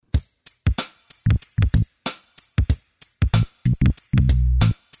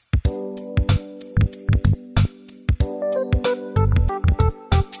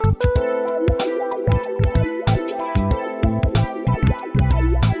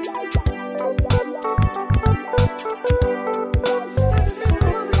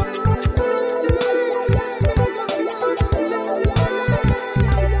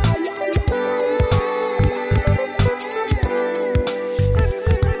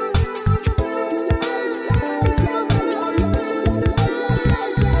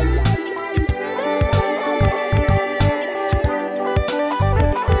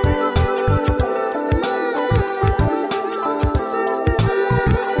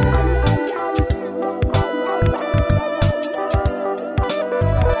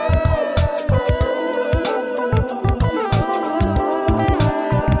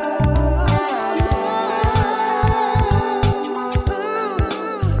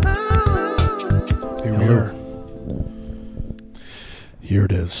are. Here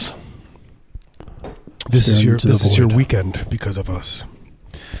it is. This is your void. weekend because of us.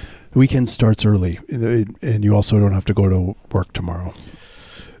 The weekend starts early, and you also don't have to go to work tomorrow.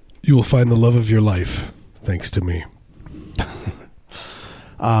 You will find the love of your life thanks to me.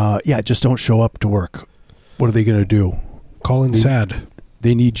 Just don't show up to work. What are they going to do? Call in sad.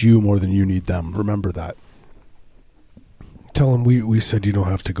 They need you more than you need them. Remember that. Tell them we said you don't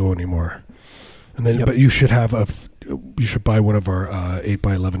have to go anymore. And then, but you should buy one of our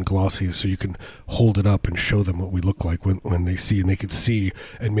 8x11 glossies so you can hold it up and show them what we look like when they see, and they could see,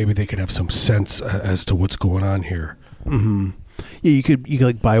 and maybe they could have some sense as to what's going on here. Mm-hmm. Yeah, you could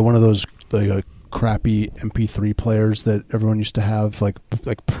like buy one of those like crappy MP3 players that everyone used to have, like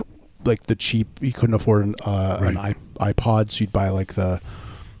the cheap. You couldn't afford an iPod, so you'd buy like the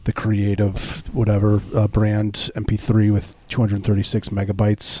Creative whatever brand MP3 with 236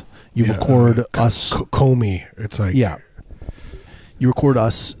 megabytes. You record us. Comey. It's like you record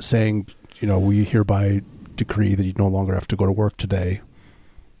us saying, we hereby decree that you no longer have to go to work today.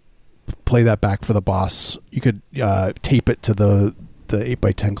 Play that back for the boss. You could tape it to the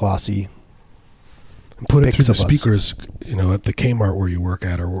 8x10 glossy. And put it through the speakers, at the Kmart where you work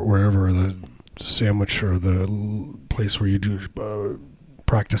at, or wherever, the sandwich or the place where you do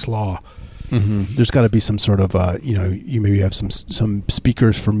practice law. Mm-hmm. There's got to be some sort of, you maybe have some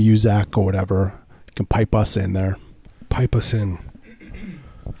speakers for Muzak or whatever. You can pipe us in there. Pipe us in.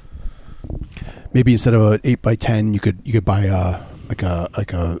 Maybe instead of an 8x10, you could buy a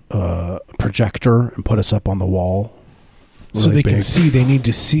projector and put us up on the wall. So they can see. They need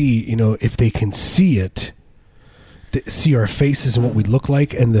to see. If they can see it, see our faces and what we look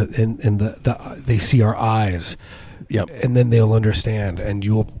like, and they see our eyes. Yep. And then they'll understand, and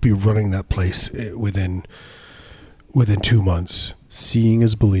you'll be running that place within 2 months. Seeing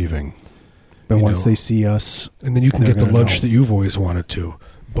is believing. But once they see us, and then you can get the lunch that you've always wanted to,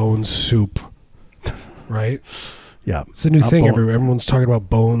 bone soup, right? Yeah, it's a new thing. Everyone's talking about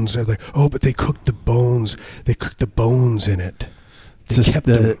bones. They're like, but they cooked the bones. They cooked the bones in it. It's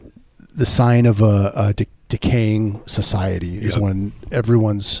the sign of a decaying society is when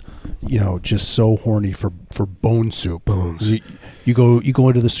everyone's just so horny for bone soup. Bones. You go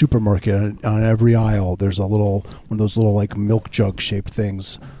into the supermarket, and on every aisle there's one of those little like milk jug shaped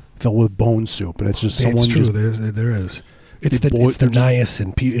things filled with bone soup, and it's just someone. It's true. There is. It's the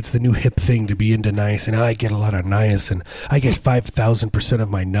niacin. It's the new hip thing to be into niacin. I get a lot of niacin. I get 5,000% of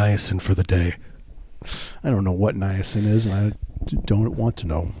my niacin for the day. I don't know what niacin is, and I don't want to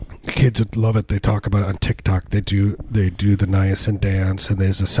know. Kids would love it. They talk about it on TikTok. They do the niacin dance, and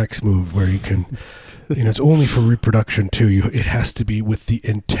there's a sex move where you can, it's only for reproduction too. It has to be with the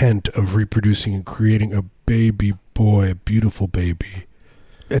intent of reproducing and creating a baby boy, a beautiful baby.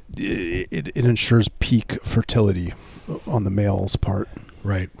 It ensures peak fertility on the male's part.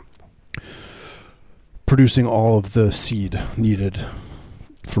 Right. Producing all of the seed needed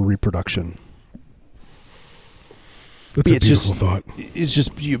for reproduction. That's a beautiful thought. It's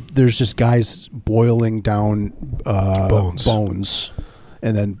just there's just guys boiling down bones,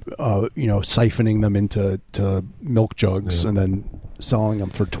 and then siphoning them into milk jugs, and then selling them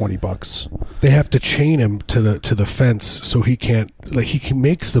for $20. They have to chain him to the fence so he can't he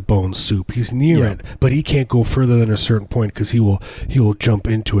makes the bone soup. He's near it, but he can't go further than a certain point because he will jump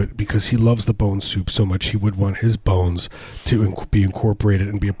into it because he loves the bone soup so much. He would want his bones to be incorporated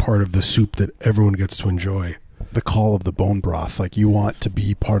and be a part of the soup that everyone gets to enjoy. The call of the bone broth, like you want to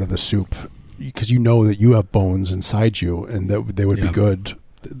be part of the soup because you know that you have bones inside you and that they would be good.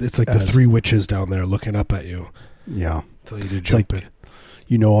 It's like the three witches down there looking up at you. Yeah. Tell you to jump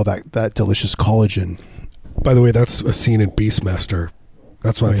in. All that delicious collagen. By the way, that's a scene in Beastmaster.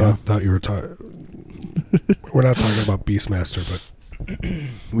 That's what I thought you were talking. We're not talking about Beastmaster, but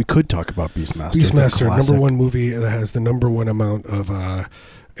we could talk about Beastmaster. Beastmaster, #1 movie that has the #1 amount of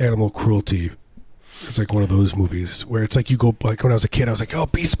animal cruelty. It's like one of those movies where it's like you go, like when I was a kid, I was like, oh,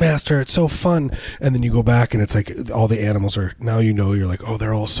 Beastmaster, it's so fun. And then you go back and it's like all the animals are, now you're like, oh,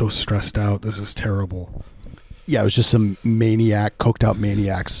 they're all so stressed out. This is terrible. Yeah, it was just some coked out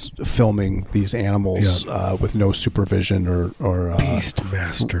maniacs filming these animals with no supervision or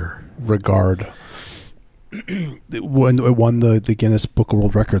Beastmaster regard. It won the Guinness Book of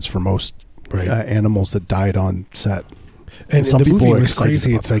World Records for most animals that died on set. And some the movie was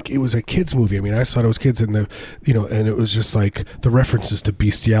crazy. It's like it was a kids movie. I mean, I thought it was kids, and and it was just like the references to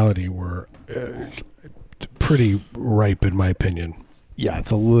bestiality were pretty ripe, in my opinion. Yeah,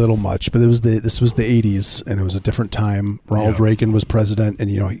 it's a little much, but this was the 80s, and it was a different time. Ronald Reagan was president, and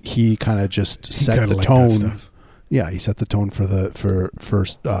he kind of just set the tone. Yeah, he set the tone for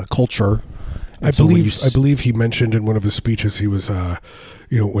culture, I believe he mentioned in one of his speeches he was,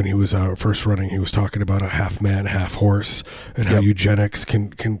 when he was first running, he was talking about a half man, half horse, and how eugenics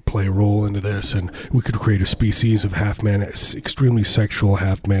can play a role into this, and we could create a species of half man, extremely sexual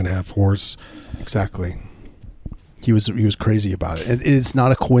half man, half horse. Exactly. He was crazy about it, and it's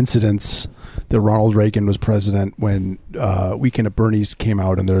not a coincidence that Ronald Reagan was president when Weekend at Bernie's came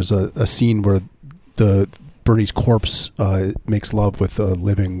out, and there's a scene where Bernie's corpse makes love with a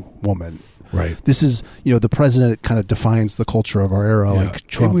living woman. Right. This is, the president kind of defines the culture of our era, like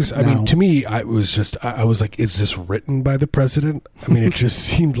Trump. It was, I mean, to me, I was like, is this written by the president? I mean, it just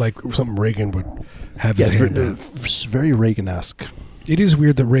seeed like something Reagan would have his hand on. Very Reagan-esque. It is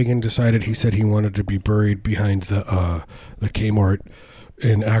weird that Reagan decided, he said he wanted to be buried behind the Kmart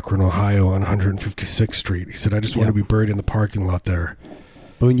in Akron, Ohio on 156th Street. He said, I just want to be buried in the parking lot there.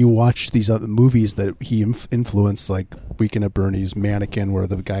 But when you watch these other movies that he influenced, like Weekend at Bernie's, Mannequin, where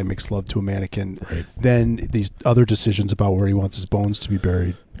the guy makes love to a mannequin, then these other decisions about where he wants his bones to be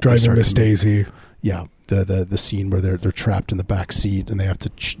buried. Driving Miss Daisy. Yeah, the scene where they're trapped in the back seat and they have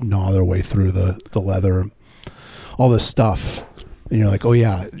to gnaw their way through the leather. All this stuff. And you're like, oh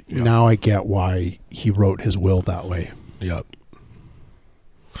yeah, now I get why he wrote his will that way. Yep.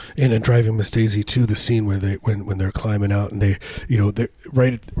 And in Driving Miss Daisy too, the scene where when they're climbing out and they're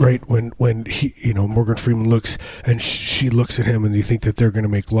right when he Morgan Freeman looks and she looks at him and you think that they're going to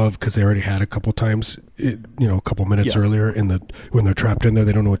make love because they already had a couple times, a couple minutes earlier when they're trapped in there,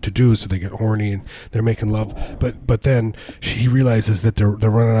 they don't know what to do, so they get horny and they're making love. But then he realizes that they're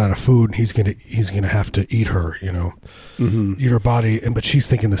running out of food and he's gonna have to eat her, eat her body, but she's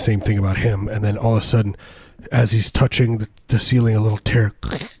thinking the same thing about him, and then all of a sudden, as he's touching the ceiling, a little tear,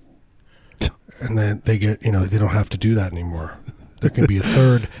 and then they get, they don't have to do that anymore. There can be a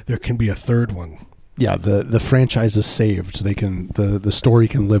third one. Yeah, the franchise is saved. They can the story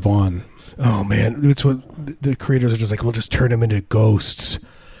can live on. Oh man, it's what the creators are just like. We'll just turn them into ghosts,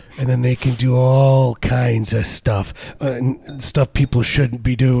 and then they can do all kinds of stuff, stuff people shouldn't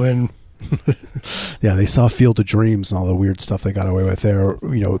be doing. Yeah, they saw Field of Dreams and all the weird stuff they got away with there.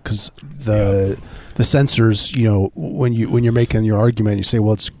 Because the censors, when you're making your argument, you say,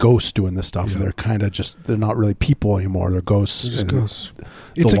 well, it's ghosts doing this stuff, and they're kind of they're not really people anymore. They're ghosts. They're just ghosts.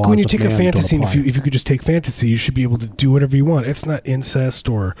 It's like when you take a fantasy, and if you could just take fantasy, you should be able to do whatever you want. It's not incest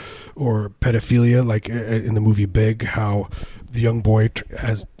or pedophilia like in the movie Big, how the young boy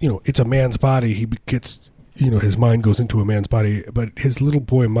has, it's a man's body. He gets, his mind goes into a man's body, but his little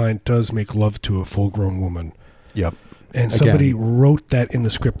boy mind does make love to a full-grown woman. Yep. And somebody wrote that in the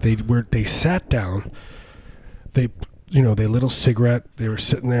script. They sat down, they lit a cigarette, they were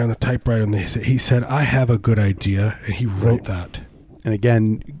sitting there on the typewriter, and he said, I have a good idea, and he wrote that. And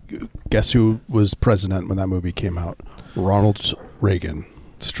again, guess who was president when that movie came out? Ronald Reagan.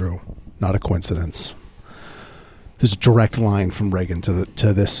 It's true. Not a coincidence. There's a direct line from Reagan to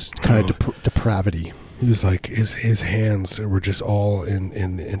this kind of depravity. He was like, his hands were just all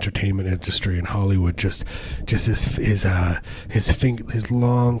in the entertainment industry in Hollywood. Just his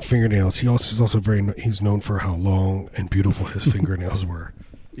long fingernails. He also was also he's known for how long and beautiful his fingernails were.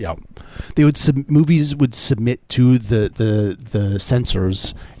 Yeah, movies would submit to the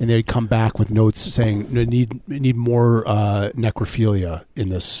censors, and they'd come back with notes saying need more necrophilia in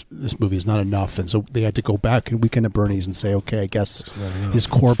this movie is not enough, and so they had to go back and Weekend at Bernie's and say, okay, I guess his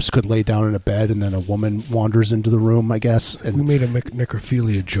corpse could lay down in a bed, and then a woman wanders into the room, I guess. And we made a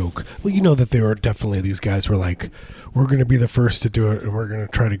necrophilia joke. Well, that they were definitely, these guys were like, we're going to be the first to do it, and we're going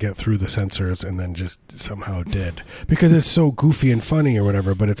to try to get through the censors, and then just somehow did, because it's so goofy and funny or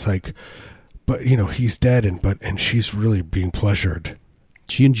whatever. But it's like, he's dead, and she's really being pleasured.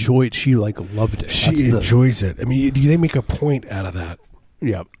 She loved it. She enjoys it. I mean, they make a point out of that.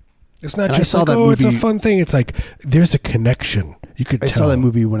 Yeah. It's not just like, it's a fun thing. It's like, there's a connection. You could tell. I saw that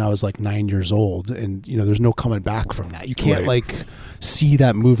movie when I was like 9 years old, and there's no coming back from that. You can't see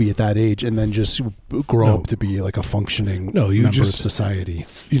that movie at that age and then just grow up to be like a functioning member of society.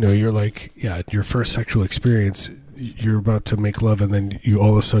 You're like, your first sexual experience, you're about to make love, and then you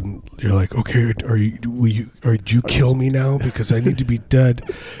all of a sudden you're like, okay, do you kill me now because I need to be dead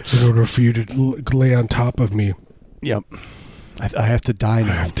in order for you to lay on top of me? Yep. I have to die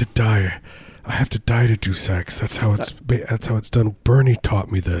now. I have to die. I have to die to do sex. That's how it's done. Bernie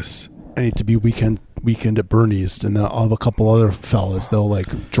taught me this. I need to be weekend at Bernie's, and then I'll have a couple other fellas. They'll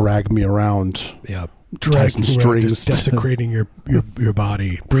like drag me around. Yeah, drag some strings, just desecrating your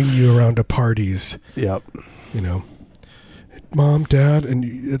body, bring you around to parties. Yep. Mom, Dad,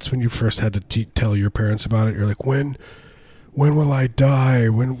 and that's when you first had to tell your parents about it. You're like, when will I die?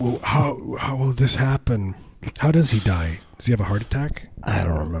 How will this happen? How does he die? Does he have a heart attack? I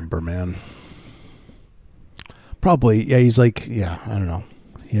don't remember, man. Probably, yeah. He's like, I don't know.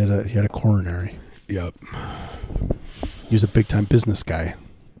 He had a coronary. Yep. He was a big time business guy.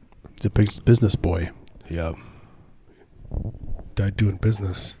 He's a big business boy. Yep. Died doing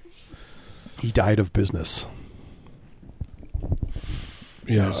business. He died of business.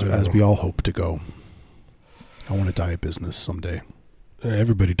 Yeah, as we all hope to go. I want to die of business someday.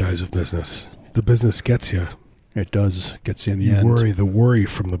 Everybody dies of business. The business gets you. It does. Gets you in the end. You worry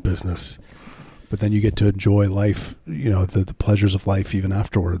from the business. But then you get to enjoy life, the pleasures of life even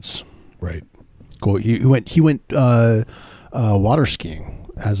afterwards. Right. He went water skiing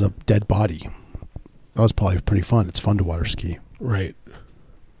as a dead body. That was probably pretty fun. It's fun to water ski. Right.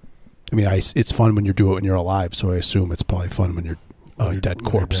 I mean, it's fun when you do it when you're alive, so I assume it's probably fun when you're dead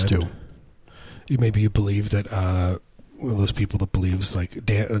corpse too. Maybe you believe that one of those people that believes, like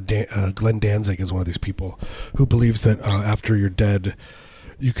Glenn Danzig is one of these people who believes that after you're dead,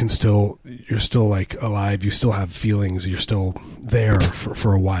 you're still like alive. You still have feelings. You're still there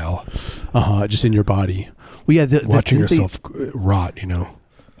for a while. Just in your body. Well, yeah, watching yourself rot.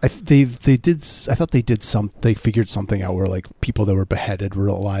 I thought they figured something out where like people that were beheaded were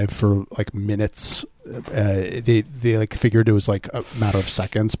alive for like minutes. They like figured it was like a matter of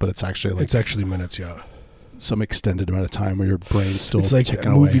seconds, but it's actually minutes. Yeah, some extended amount of time where your brain's still. It's like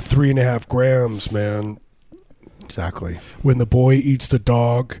ticking a movie away. 3.5 grams, man. Exactly. When the boy eats the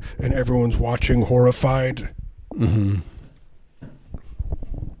dog and everyone's watching horrified. Mm-hmm.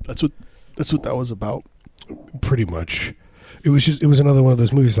 That's what that was about. Pretty much. It was another one of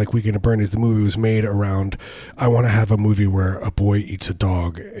those movies like Weekend at Bernie's. The movie was made around, I want to have a movie where a boy eats a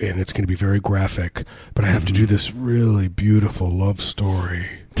dog and it's going to be very graphic, but I have to do this really beautiful love story.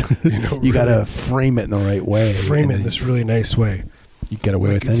 You got to frame it in the right way. Frame it in this really nice way. You get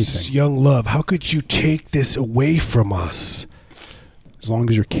away with anything. It's young love. How could you take this away from us? As long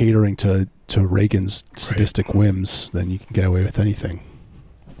as you're catering to Reagan's sadistic whims, then you can get away with anything.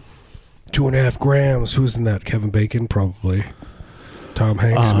 2.5 grams. Who's in that? Kevin Bacon, probably. Tom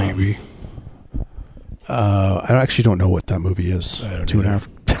Hanks, maybe. I actually don't know what that movie is. I don't 2.5.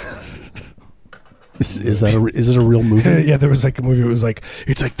 Is it a real movie? Yeah, there was like a movie. It was like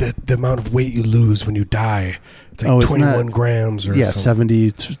it's like the amount of weight you lose when you die. It's like 21 grams or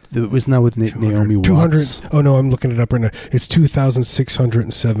 70. Wasn't that with Naomi Watts? 200. Oh no, I'm looking it up right now. It's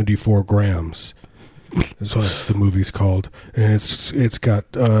 2,674 grams. That's what the movie's called, and it's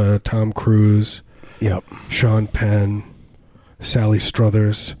got Tom Cruise, Sean Penn, Sally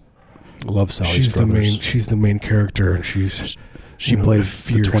Struthers. Love Sally Struthers. She's the main character, and she plays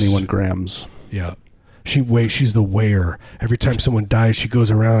the 21 grams. Yeah, she's the weigher. Every time someone dies, she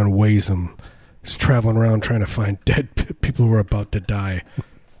goes around and weighs them. She's traveling around trying to find dead people who are about to die.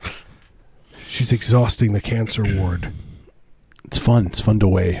 She's exhausting the cancer ward. It's fun. It's fun to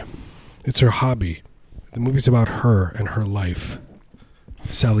weigh. It's her hobby. The movie's about her and her life.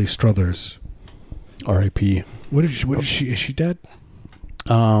 Sally Struthers. R.I.P. What is she? Is she dead?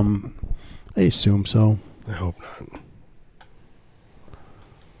 I assume so. I hope not.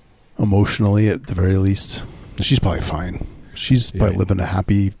 Emotionally, at the very least. She's probably fine. She's probably living a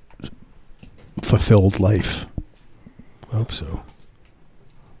happy, fulfilled life. I hope so.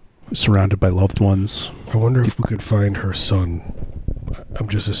 Surrounded by loved ones. I wonder if we could find her son. I'm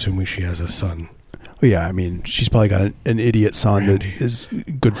just assuming she has a son. Well, yeah, I mean, she's probably got an idiot son that is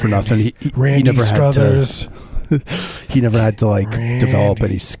good for nothing. He never Struthers. He never had to develop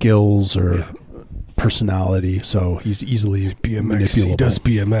any skills or personality, so he's easily manipulable. He does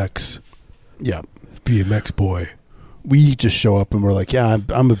BMX. Yeah, BMX boy. We just show up and we're like, yeah,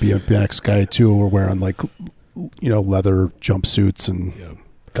 I'm a BMX guy too. We're wearing leather jumpsuits and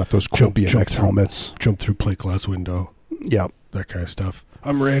got those cool BMX helmets. Jump through plate glass window. Yeah, that kind of stuff.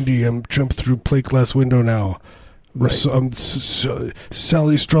 I'm Randy. I'm jump through plate glass window now. Right. I'm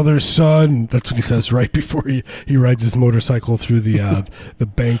Sally Struthers' son. That's what he says right before he rides his motorcycle through the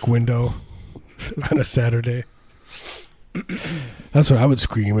bank window on a Saturday. That's what I would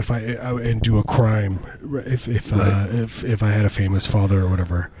scream if I and do a crime if I had a famous father or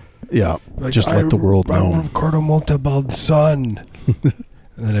whatever. Yeah, just let the world know. I'm Ricardo Montalban's son, and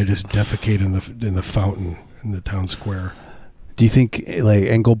then I just defecate in the fountain in the town square. Do you think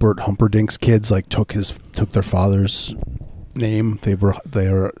Engelbert Humperdinck's kids took their father's name? They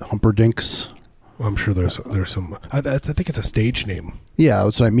are Humperdinks. Well, I'm sure there's some. I think it's a stage name. Yeah,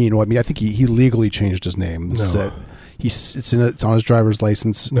 that's what I mean. Well, I think he legally changed his name. It's on his driver's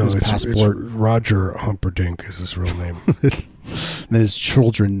license. No, his passport. It's Roger Humperdinck is his real name. And then his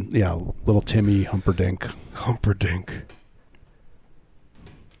children, little Timmy Humperdinck. Humperdinck.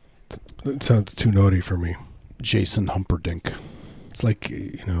 That sounds too naughty for me. Jason Humperdinck. It's like,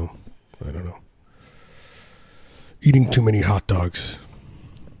 I don't know. Eating too many hot dogs.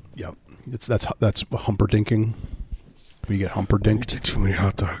 Yep. That's humperdinking. We get humperdinked. Ate too many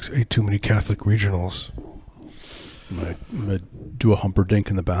hot dogs. Ate too many Catholic regionals. I'm gonna do a humperdink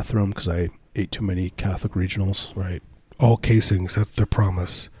in the bathroom because I ate too many Catholic regionals. Right. All casings. That's their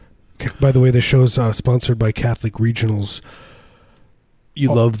promise. By the way, the show's sponsored by Catholic Regionals.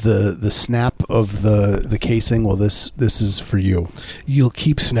 You love the snap of the casing. Well, this is for you. You'll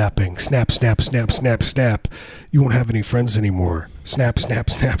keep snapping. Snap, snap, snap, snap, snap. You won't have any friends anymore. Snap, snap,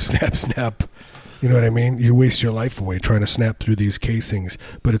 snap, snap, snap. You know what I mean? You waste your life away trying to snap through these casings,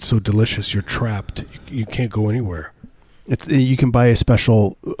 but it's so delicious. You're trapped. You can't go anywhere. You can buy a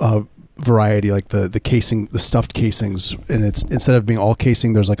special variety, like the casing, the stuffed casings, and it's instead of being all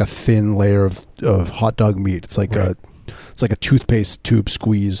casing, there's like a thin layer of hot dog meat. It's like right. It's like a toothpaste tube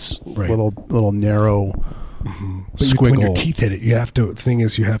squeeze, right. little narrow squiggle. When your teeth hit it, you have to. The thing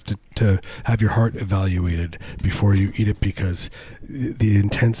is, you have to have your heart evaluated before you eat it, because the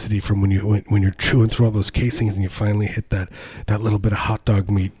intensity from when you're chewing through all those casings and you finally hit that little bit of hot dog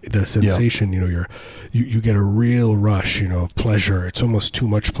meat, the sensation. Yeah. You get a real rush, of pleasure. It's almost too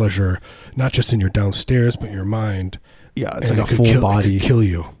much pleasure, not just in your downstairs, but your mind. Yeah, it's like a full body. It could kill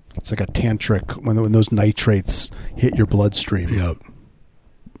you. It's like a tantric when those nitrates hit your bloodstream. Yep.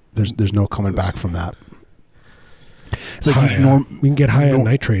 There's no coming back from that. It's like we can get high on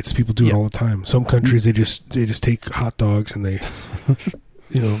nitrates. People do it all the time. Some countries they just take hot dogs and they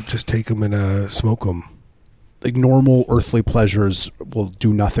just take them and smoke them. Like normal earthly pleasures will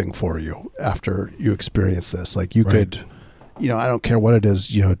do nothing for you after you experience this. Like you could, I don't care what it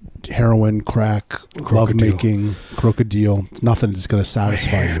is, heroin, crack, lovemaking, crocodile, nothing is going to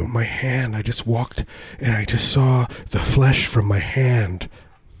satisfy you. My hand, I just walked and I just saw the flesh from my hand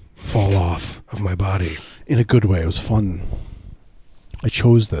fall off of my body. In a good way. It was fun. I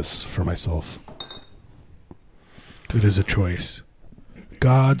chose this for myself. It is a choice.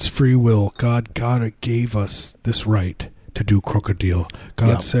 God's free will. God gave us this right to do crocodile.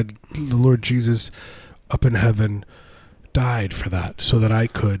 God said, the Lord Jesus up in heaven died for that, so that I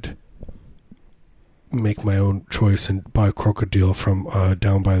could make my own choice and buy crocodile from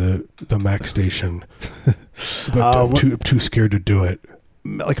down by the Mac station. But I'm too scared to do it.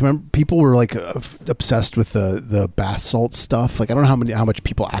 Like, remember, people were like obsessed with the bath salt stuff. Like, I don't know how much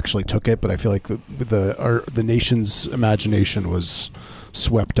people actually took it, but I feel like the nation's imagination was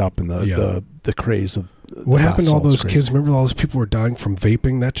swept up in the craze of what happened to all those kids. Remember, all those people were dying from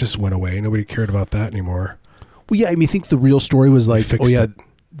vaping. That just went away. Nobody cared about that anymore. Well, yeah, I mean, I think the real story was like, it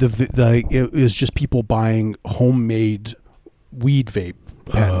was just people buying homemade weed vape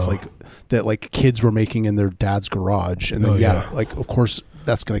pens, that like kids were making in their dad's garage, and then like of course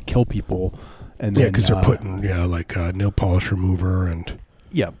that's going to kill people, and then because they're putting nail polish remover and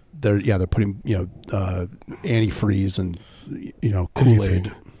they're putting antifreeze and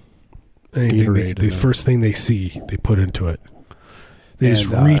Kool-Aid, anything the first thing they see they put into it. They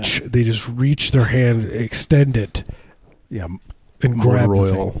just reach their hand, extend it, and grab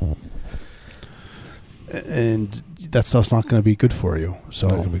oil. And that stuff's not going to be good for you. So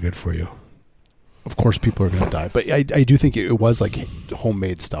it's not going to be good for you. Of course, people are going to die. But I do think it was like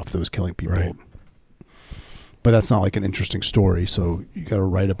homemade stuff that was killing people. Right. But that's not like an interesting story. So you got to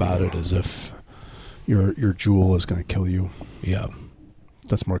write about it as if your Juul is going to kill you. Yeah.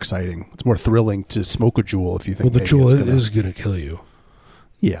 That's more exciting. It's more thrilling to smoke a Juul if you think. Well, the Juul is going to kill you.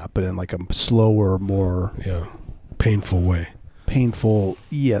 Yeah, but in like a slower, more painful way. Painful,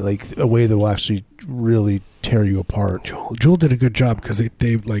 like a way that will actually really tear you apart. Juul did a good job because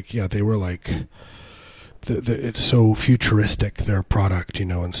they were like, it's so futuristic, their product,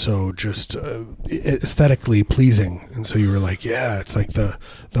 and so just aesthetically pleasing, and so you were like, it's like the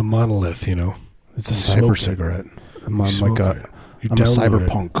monolith, It's a cyber cigarette. I'm like I'm a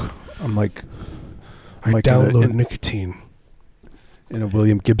cyberpunk. I download nicotine. In a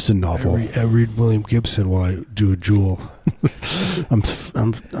William Gibson novel. I read William Gibson while I do a Juul. I'm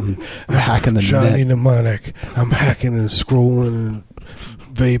hacking the Johnny net. Mnemonic. I'm hacking and scrolling and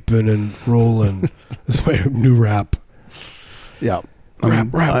vaping and rolling. That's my new rap. Yeah.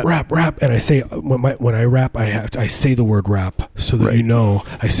 Rap. And I say when I rap, I say the word rap so that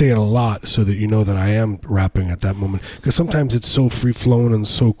I say it a lot so that you know that I am rapping at that moment. Because sometimes it's so free flowing and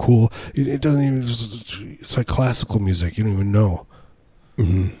so cool. It doesn't even. It's like classical music. You don't even know.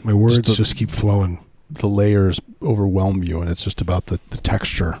 Mm-hmm. My words just keep flowing. The layers overwhelm you, and it's just about the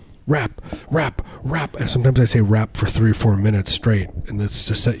texture. Rap. And sometimes I say rap for 3 or 4 minutes straight, and that's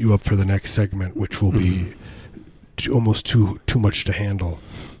to set you up for the next segment, which will be almost too much to handle.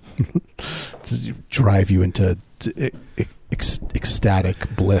 To drive you into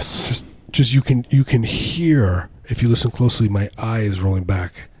ecstatic bliss. Just you can hear if you listen closely, my eye is rolling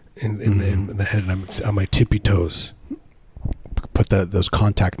back in the head, and I'm on my tippy toes. Put those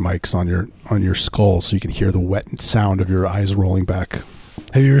contact mics on your skull so you can hear the wet sound of your eyes rolling back.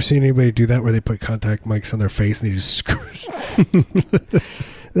 Have you ever seen anybody do that where they put contact mics on their face and they just screw?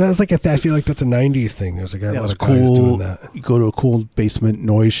 That's like I feel like that's a '90s thing. There's like a lot of guys doing that. You go to a cool basement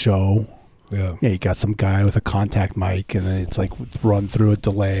noise show. Yeah, you got some guy with a contact mic, and then it's like run through a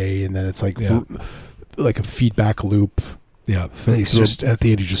delay, and then it's like like a feedback loop. Yeah, and he's just at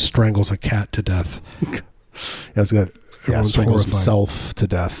the end. He just strangles a cat to death. Strangles himself to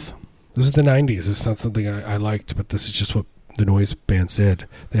death. This is the '90s. It's not something I liked, but this is just what the noise bands did.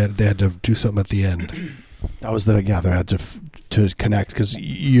 They had to do something at the end. That was they had to connect, because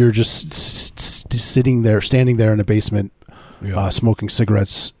you're just standing there in a basement, smoking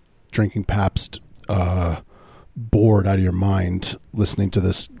cigarettes, drinking Pabst, bored out of your mind, listening to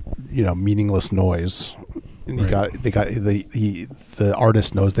this, meaningless noise. And the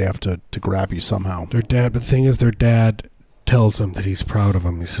artist knows they have to grab you somehow. But the thing is, their dad tells them that he's proud of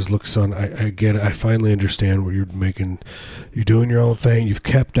them. He says, "Look, son, I get it. I finally understand what you're making. You're doing your own thing. You've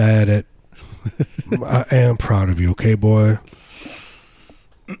kept at it. I am proud of you, okay, boy?"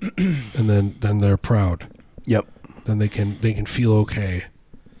 And then they're proud. Yep. Then they can feel okay.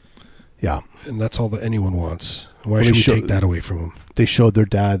 Yeah. And that's all that anyone wants. Why should we take that away from them? They showed their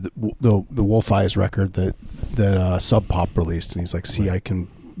dad the Wolf Eyes record that Sub Pop released, and he's like, "See, I can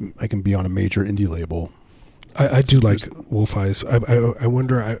be on a major indie label." I do like Wolf Eyes. I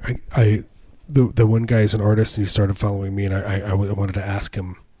wonder. The one guy is an artist, and he started following me, and I wanted to ask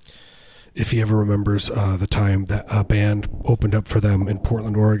him if he ever remembers the time that a band opened up for them in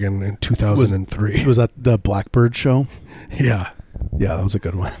Portland, Oregon in 2003. Was that the Blackbird show? Yeah, that was a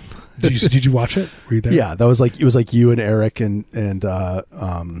good one. Did you watch it? Were you there? Yeah, it was like you and Eric and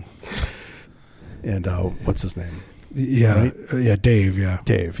what's his name? Yeah, right? Dave. Yeah,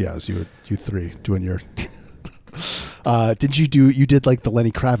 Dave. Yeah, it was you three doing your. You did like the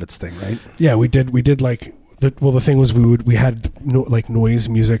Lenny Kravitz thing, right? Yeah, we did like. The thing was we had noise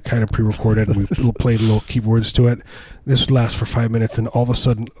music kind of pre-recorded, and we played little keyboards to it. This would last for 5 minutes, and all of a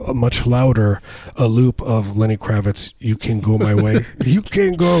sudden, much louder, a loop of Lenny Kravitz, "You Can Go My Way," "You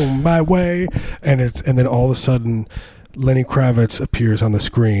Can Go My Way," and then all of a sudden, Lenny Kravitz appears on the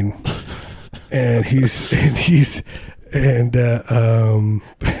screen, and he's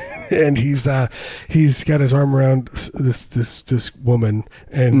got his arm around this woman,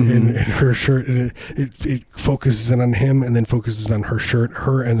 and her shirt, and it focuses in on him, and then focuses on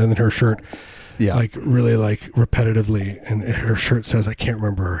her and then her shirt, like really like repetitively, and her shirt says, I can't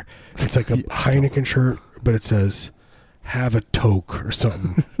remember, it's like a Heineken shirt, but it says "Have a toke" or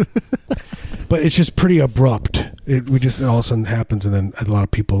something. But it's just pretty abrupt. It all of a sudden happens, and then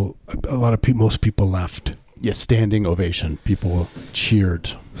most people left. Yeah, standing ovation. People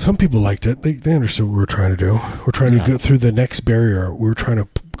cheered. Some people liked it. They understood what we were trying to do. We're trying to go through the next barrier. We were trying to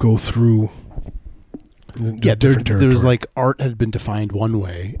go through. There was like art had been defined one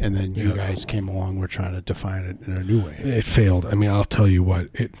way, and then you guys came along. We're trying to define it in a new way. It failed. I mean, I'll tell you what.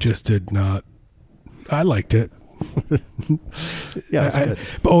 It just did not. I liked it. Yeah, it's good.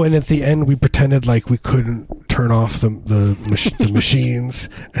 And at the end, we pretended like we couldn't turn off the machines,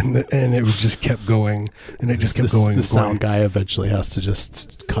 and it just kept going, and it just kept going. The sound guy eventually has to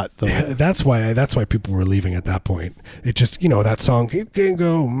just cut the. Yeah, that's why people were leaving at that point. It just that song, "You Can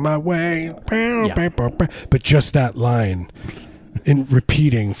Go My Way," but just that line. In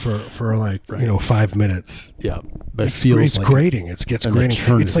repeating for like 5 minutes. Yeah, but it's grating. It gets grating.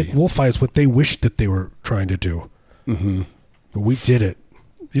 Eternity. It's like Wolf Eyes, what they wished that they were trying to do. Mm-hmm. But we did it.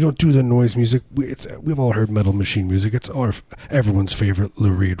 You don't do the noise music. We've all heard Metal Machine music. It's everyone's favorite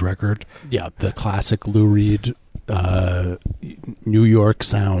Lou Reed record. Yeah, the classic Lou Reed, New York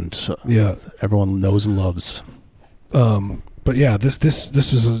sound. Yeah, everyone knows and loves. But yeah, this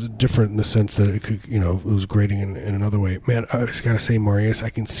was different in the sense that it could, it was grating in another way. Man, I just gotta say, Marius, I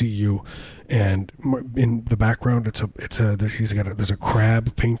can see you, and in the background, there's a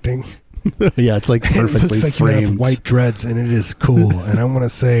crab painting. Yeah, it's like perfectly it looks like framed. You have white dreads, and it is cool. And I want to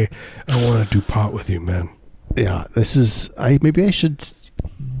say, I want to do pot with you, man. Yeah, maybe I should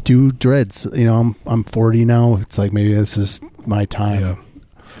do dreads. I'm 40 now. It's like maybe this is my time. Yeah.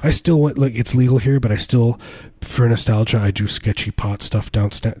 I still want, it's legal here, but I still, for nostalgia, I do sketchy pot stuff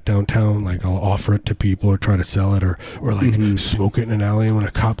downtown. Like I'll offer it to people or try to sell it or smoke it in an alley. And when a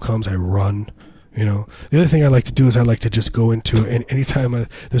cop comes, I run. The other thing I like to do is I like to just go into anytime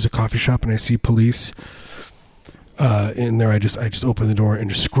there's a coffee shop and I see police in there, I just open the door and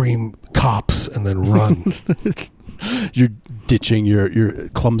just scream "cops" and then run. You're ditching you're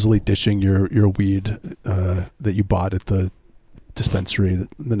clumsily ditching your weed that you bought at the dispensary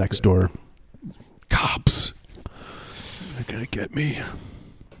the next door. Cops, they're gonna get me.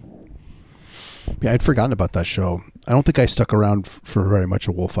 Yeah, I'd forgotten about that show. I don't think I stuck around for very much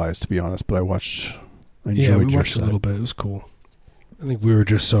of Wolf Eyes, to be honest, but I enjoyed we your watched set. a little bit. It was cool. I think we were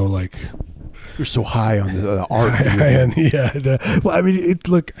just so like, you're so high on the art. Well, I mean,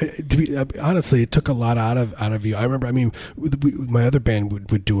 honestly, it took a lot out of you. I remember. I mean, my other band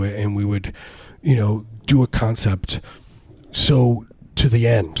would do it, and we would, do a concept so to the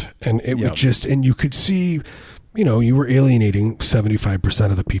end, and it would just, and you could see, you were alienating 75%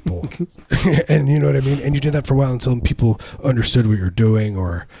 of the people, and you know what I mean. And you did that for a while until people understood what you're doing,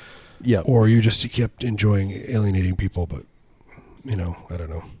 or you kept enjoying alienating people, but. I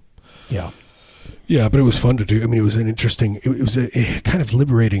don't know. Yeah, but it was fun to do. I mean, it was it was a kind of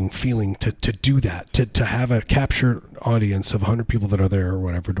liberating feeling to do that, to have a captured audience of 100 people that are there or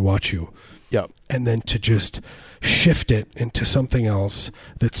whatever to watch you. Yeah. And then to just shift it into something else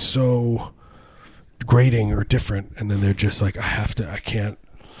that's so grating or different. And then they're just like, I can't.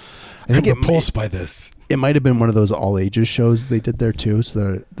 I think repulsed by this. It might have been one of those all ages shows they did there too.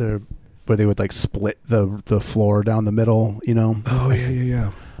 So they're where they would like split the floor down the middle, Oh,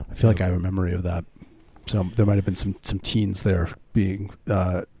 yeah. I feel like I have a memory of that. So there might have been some teens there being,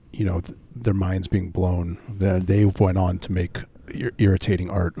 their minds being blown. They went on to make irritating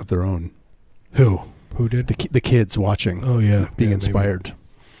art of their own. Who did? The kids watching. Oh, yeah. Being inspired.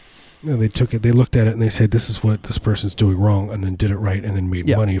 Yeah, they took it, they looked at it and they said, this is what this person's doing wrong, and then did it right and then made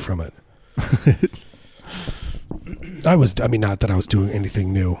money from it. Not that I was doing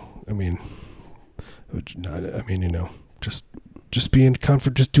anything new. Just being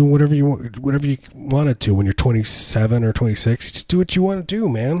comfort, just doing whatever you wanted to when you're 27 or 26. Just do what you want to do,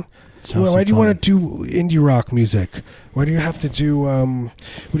 man. Why do you want to do indie rock music? Why do you have to do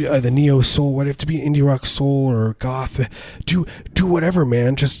the neo soul? Why do you have to be indie rock soul or goth? Do whatever,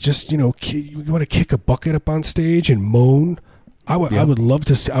 man. Just you want to kick a bucket up on stage and moan. I would love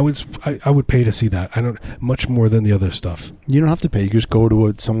to see. I would pay to see that. I don't much more than the other stuff. You don't have to pay. You just go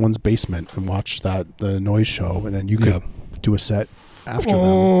to someone's basement and watch the noise show, and then you could do a set after them.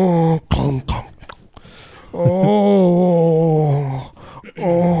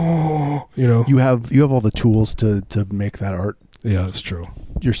 You have all the tools to make that art. Yeah, that's true.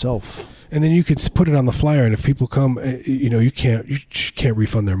 Yourself. And then you could put it on the flyer, and if people come, you can't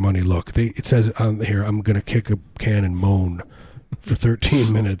refund their money. Look, it says on here, I'm going to kick a can and moan for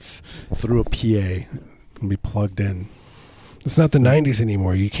 13 minutes through a PA and be plugged in. It's not the 90s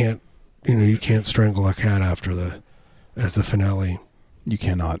anymore. You can't strangle a cat as the finale. You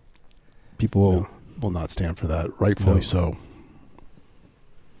cannot. People will not stand for that. Rightfully so.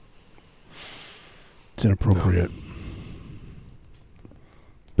 It's inappropriate. No.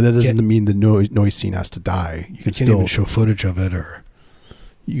 But that doesn't mean the noise scene has to die. You can can't even show footage of it, or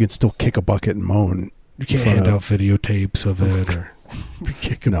you can still kick a bucket and moan. You can't hand out videotapes of it, or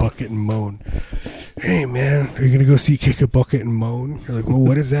kick a bucket and moan. Hey, man, are you going to go see Kick a Bucket and Moan? You're like, well,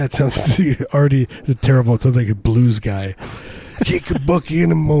 what is that? Sounds already terrible. It sounds like a blues guy. Kick a bucket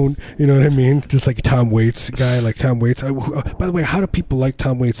and moan. You know what I mean? Just like Tom Waits guy, like Tom Waits. By the way, how do people like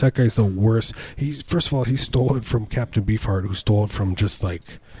Tom Waits? That guy's the worst. First of all, he stole it from Captain Beefheart, who stole it from just like...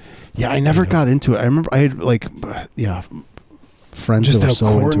 Yeah, I never got into it. I remember I had friends just that were how so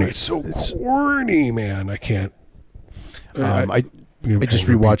corny. into it. It's so corny, man. I can't... I just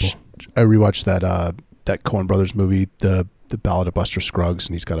rewatched... People. I rewatched that Coen Brothers movie, the Ballad of Buster Scruggs,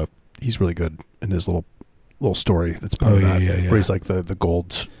 and he's really good in his little story that's part of that. Where he's like the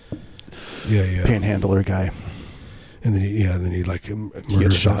gold panhandler guy. And then he like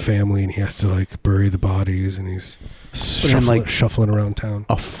murders a family, and he has to like bury the bodies, and he's shuffling around town.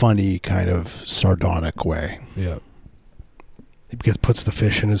 A funny kind of sardonic way. Yeah. He puts the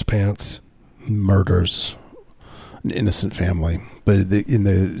fish in his pants. Murders an innocent family. But in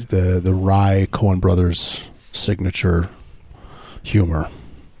the wry Coen Brothers signature humor.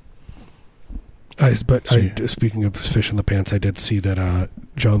 Speaking of fish in the pants, I did see that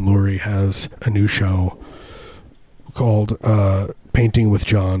John Lurie has a new show called Painting with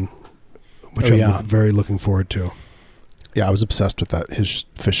John, which I'm very looking forward to. Yeah, I was obsessed with that, his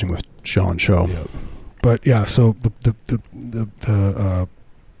Fishing with John show. Yeah. But yeah, so the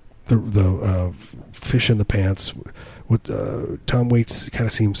fish in the pants with Tom Waits kind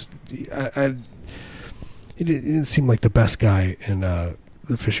of seems he didn't seem like the best guy in the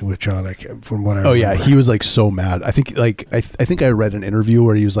Fishing with John, from what I remember. Oh yeah, he was like so mad. I think I think I read an interview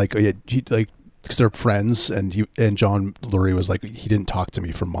where he was like, because they're friends, and John Lurie was like, he didn't talk to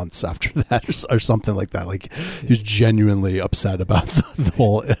me for months after that, or something like that. Like, he was genuinely upset about the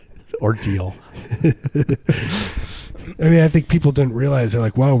whole ordeal. I mean, I think people didn't realize. They're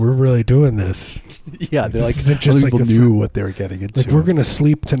like, "Wow, we're really doing this." Yeah, they're this like, just people knew what they were getting into. Like, we're gonna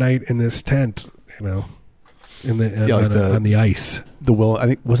sleep tonight in this tent, you know, on the ice. I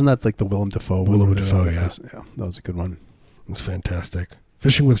think wasn't that like the Willem Dafoe? Willem Dafoe, yeah, that was a good one. It's fantastic.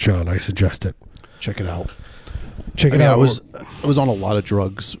 Fishing with John, I suggest it. Check it out. Check it out. I was on a lot of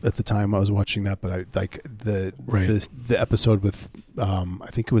drugs at the time I was watching that, but I like the episode with I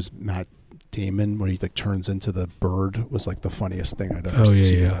think it was Matt Damon where he like turns into the bird was like the funniest thing I'd ever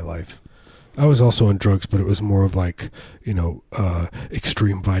seen in my life. I was also on drugs, but it was more of like, you know,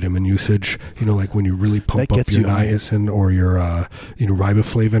 extreme vitamin usage. You know, like when you really pump up your niacin or your,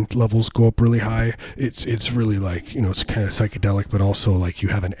 riboflavin levels go up really high. It's really like, you know, it's kind of psychedelic, but also like you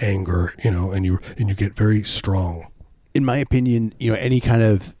have an anger, you know, and you get very strong. In my opinion, you know, any kind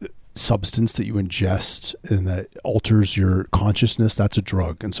of substance that you ingest and that alters your consciousness, that's a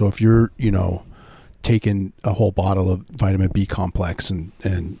drug. And so if you're, you know, taking a whole bottle of vitamin B complex and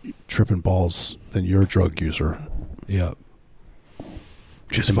tripping balls, then you're a drug user. Yeah.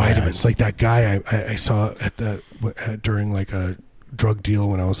 Just vitamins. Like that guy I saw during like a drug deal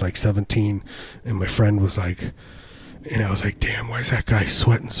when I was like 17, and my friend was like, and I was like, damn, why is that guy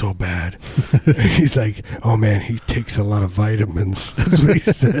sweating so bad? And he's like, oh man, he takes a lot of vitamins. That's what he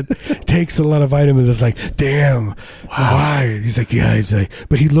said. Takes a lot of vitamins. It's like, damn, why? He's like, yeah. He's like,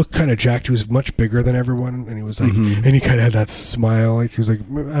 but he looked kind of jacked. He was much bigger than everyone, and he was like, and he kind of had that smile. Like he was like,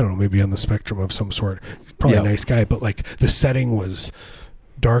 I don't know, maybe on the spectrum of some sort. Probably a nice guy, but like the setting was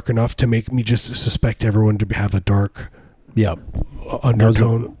dark enough to make me just suspect everyone to have a dark. Yeah,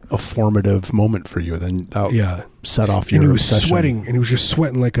 undertone. That was a formative moment for you. Then that set off your. And he was obsession. sweating, and he was just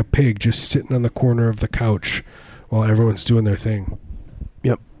sweating like a pig, just sitting on the corner of the couch while everyone's doing their thing.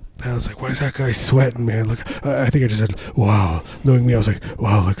 Yep. And I was like, "Why is that guy sweating, man?" Look, I think I just said, "Wow." Knowing me, I was like,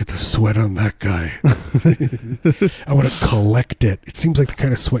 "Wow, look at the sweat on that guy." I want to collect it. It seems like the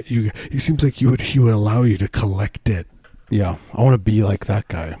kind of sweat he seems like he would allow you to collect it. Yeah, I want to be like that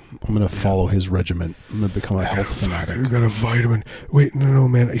guy. I'm going to follow his regimen. I'm going to become a health fanatic. You got a vitamin. Wait, no,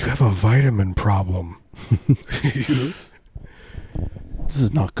 man. You have a vitamin problem. This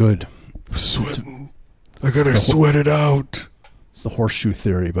is not good. Sweating. I got to sweat it out. It's the horseshoe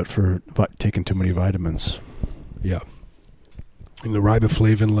theory, but for taking too many vitamins. Yeah. And the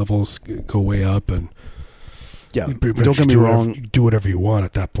riboflavin levels go way up. And yeah, don't get me wrong. You do whatever you want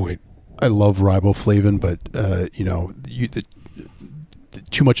at that point. I love riboflavin, but you know,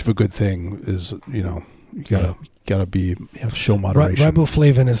 too much of a good thing is, you know, you gotta have to show moderation.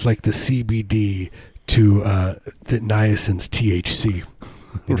 Riboflavin is like the CBD to the niacin's THC.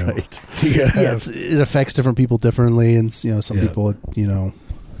 Right. Yeah, it affects different people differently, and you know, some people, you know,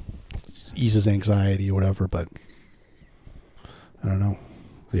 eases anxiety or whatever, but I don't know.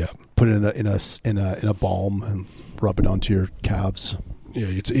 Yeah. Put it in a balm and rub it onto your calves. Yeah,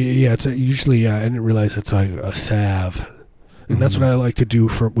 it's usually. I didn't realize it's like a salve, and that's what I like to do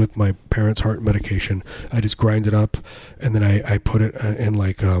with my parents' heart medication. I just grind it up, and then I put it in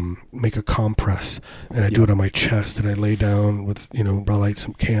like make a compress, and I do it on my chest, and I lay down with I light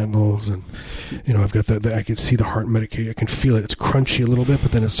some candles, and I've got I can see the heart medication. I can feel it. It's crunchy a little bit,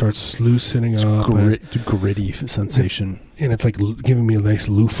 but then it starts loosening up. It's gritty sensation, and it's like giving me a nice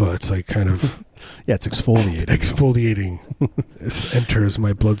loofah. It's like kind of. Yeah, it's exfoliating. It enters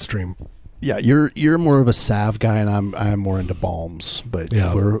my bloodstream. Yeah, you're more of a salve guy, and I'm more into balms. But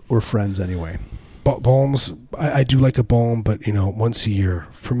we're friends anyway. Balms, I do like a balm, but once a year.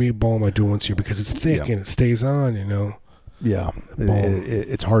 For me, a balm I do once a year because it's thick and it stays on. Yeah,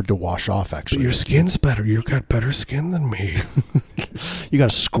 it's hard to wash off. Actually, but your skin's better. You've got better skin than me. You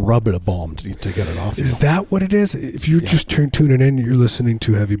got to scrub it a balm to get it off. Is that what it is? If you're just tuning in, you're listening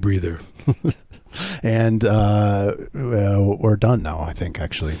to Heavy Breather. And we're done now, I think,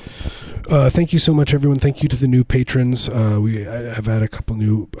 actually. Thank you so much, everyone. Thank you to the new patrons. We have had a couple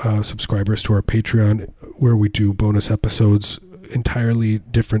new subscribers to our Patreon where we do bonus episodes, entirely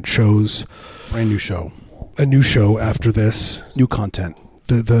different shows. Brand new show. A new show after this. New content.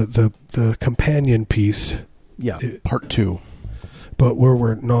 The companion piece. Yeah, part 2. But where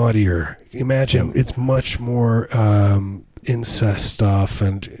we're naughtier. Imagine it's much more... incest stuff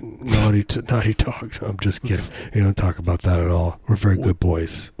and naughty talk. I'm just kidding. We don't talk about that at all. We're very good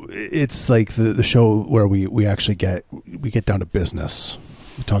boys. It's like the show where we actually get down to business.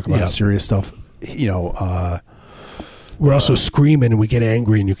 We talk about serious stuff. We're also screaming and we get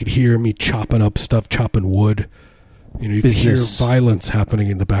angry, and you could hear me chopping up stuff, chopping wood. You business can hear violence happening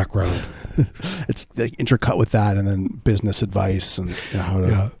in the background. It's like intercut with that, and then business advice and how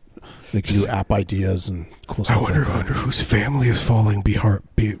to like do app ideas and cool stuff. I wonder whose family is falling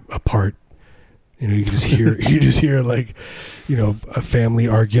apart. You can just hear like, a family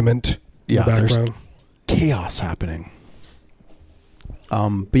argument in the background. There's chaos happening.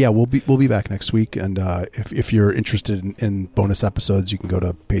 But yeah, we'll be back next week, and if you're interested in bonus episodes, you can go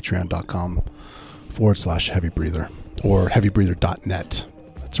to patreon.com/heavybreather or heavybreather.net.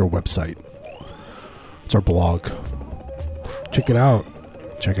 That's our website. It's our blog. Check it out.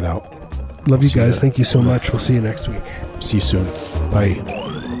 Love you guys. Thank you so much. We'll see you next week. See you soon. Bye.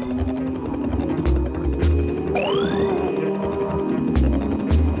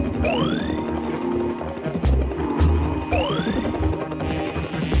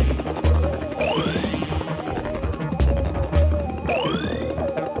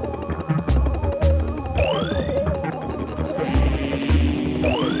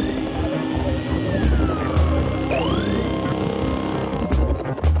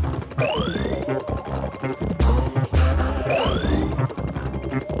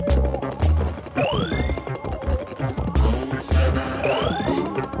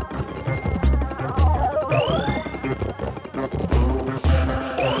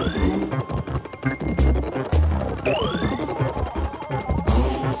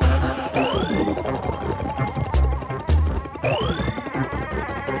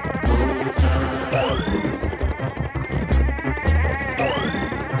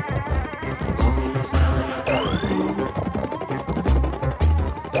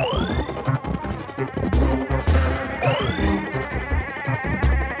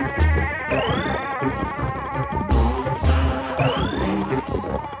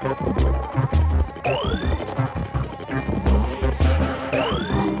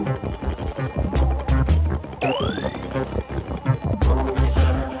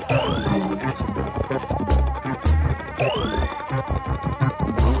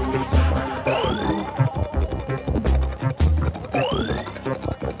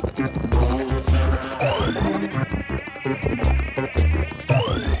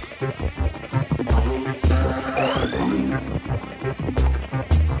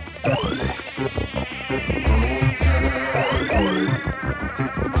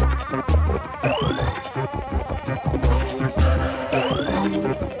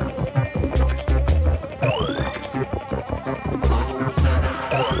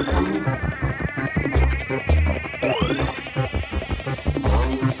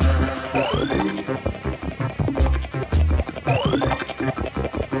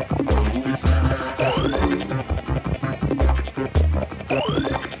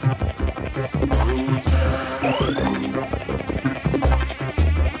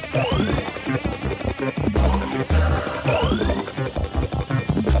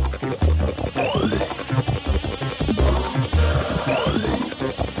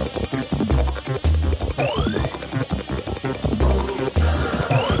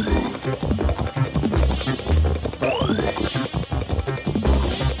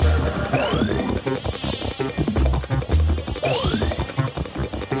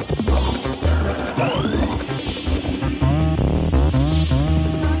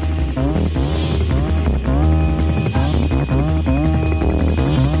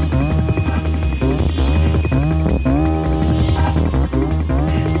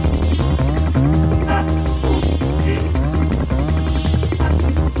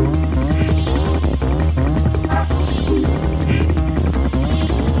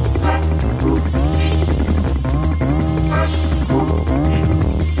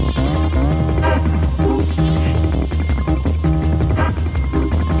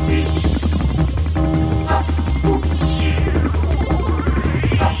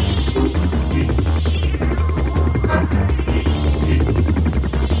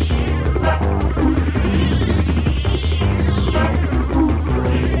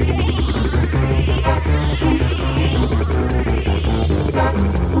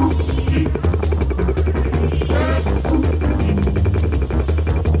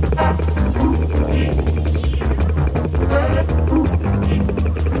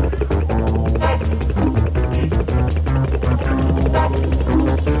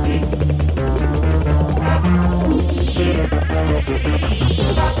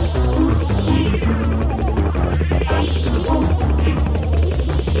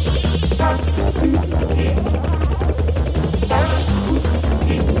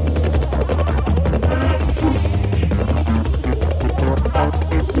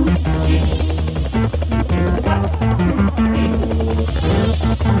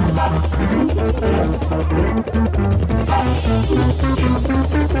 Thank you.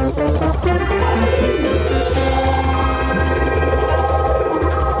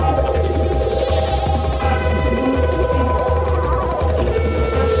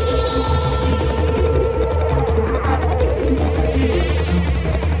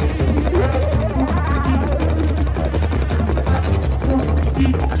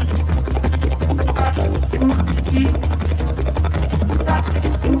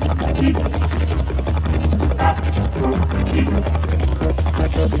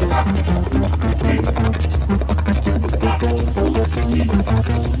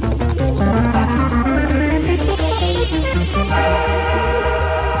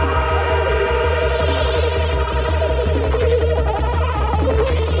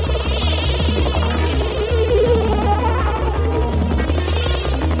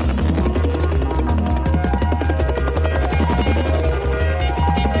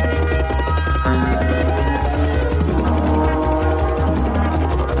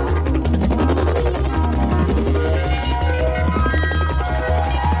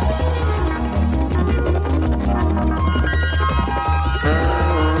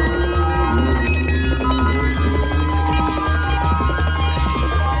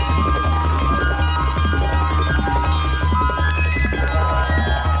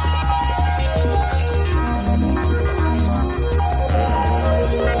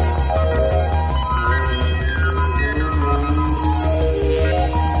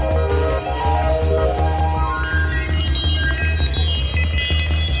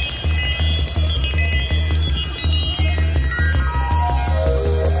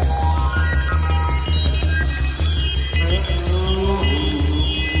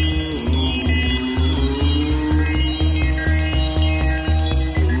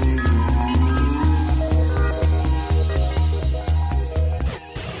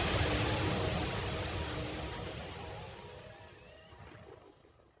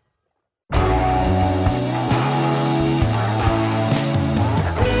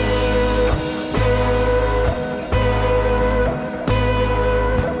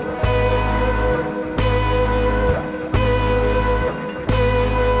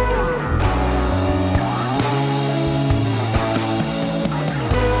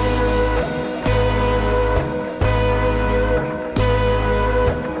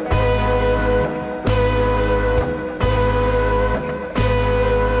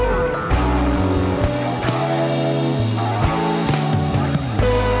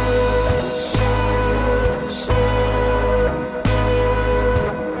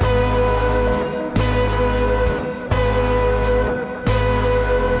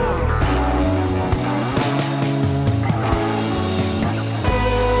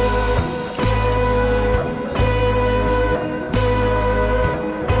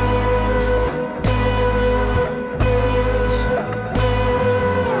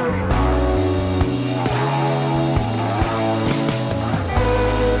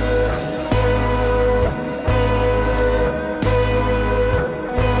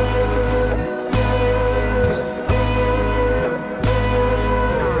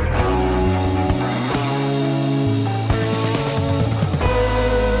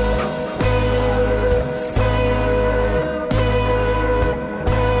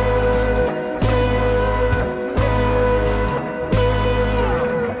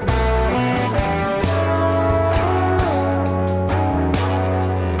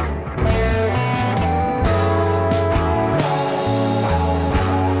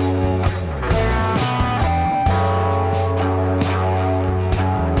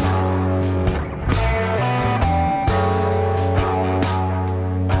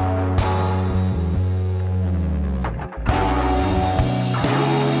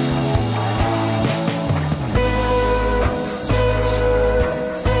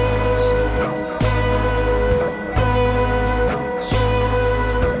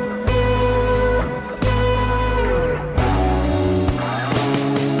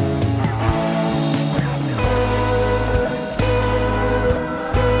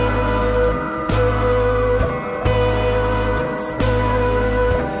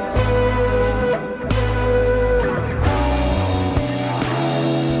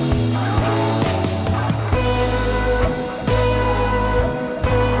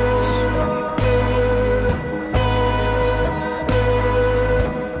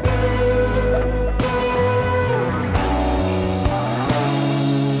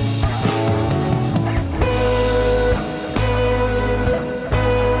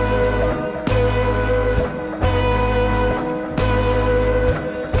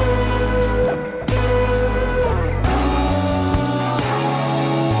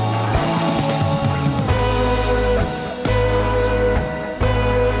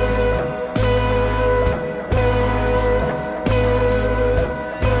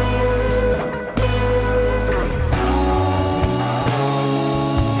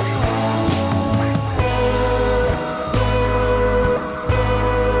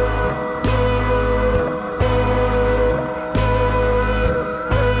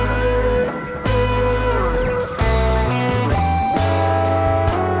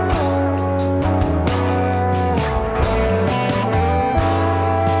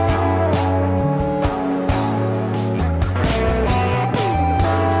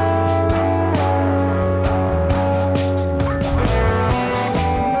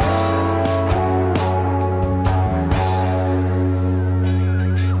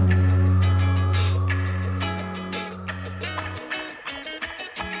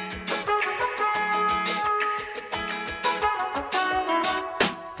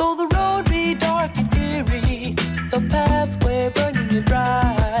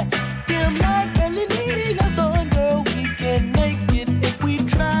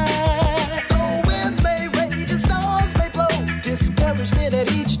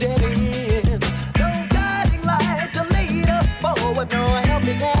 dead end. No guiding light to lead us forward, no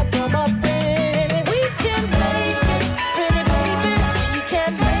helping hand from up there. We can make it, pretty baby. We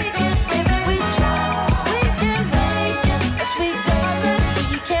can make it if we try. We can make it, sweet darling.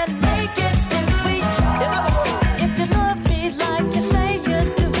 We can make it if we try. If you love me like you say you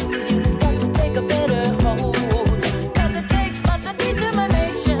do, you've got to take a better hold. 'Cause it takes lots of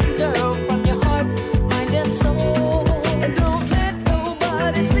determination, girl, from your heart, mind and soul. And don't let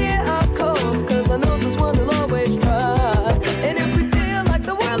nobody steer our course, 'cause I know this one will always try. And if we feel like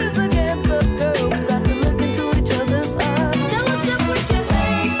the world is against us, girl, we've got to look into each other's eyes. Tell us if we can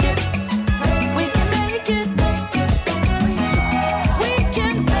make it. We can make it. We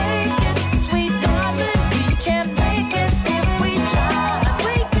can make it, sweet darling. We can make it if we try.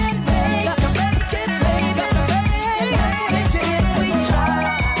 We can make it, baby. Make it if we try.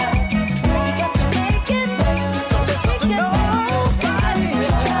 We got to make it. Don't listen to nobody.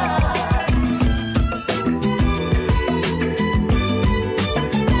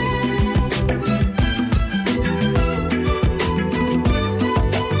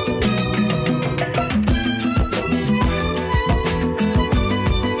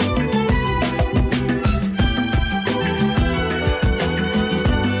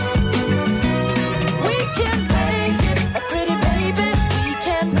 We can make it, pretty baby. We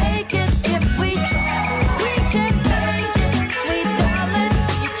can make it if we try. We can make it, sweet darling.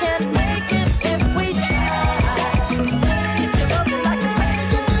 We can make it if we try. If you love me like you say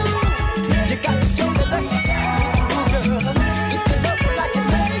you do, you got to show me that you do, girl. If you love me like you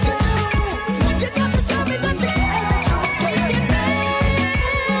say you do, you got to tell me that you say the truth. We can make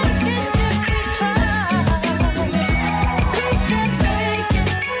it if we try. We can make it,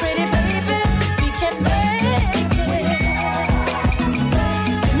 pretty baby. We can make it.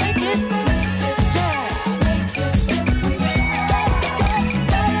 Make it, yeah. Make it if we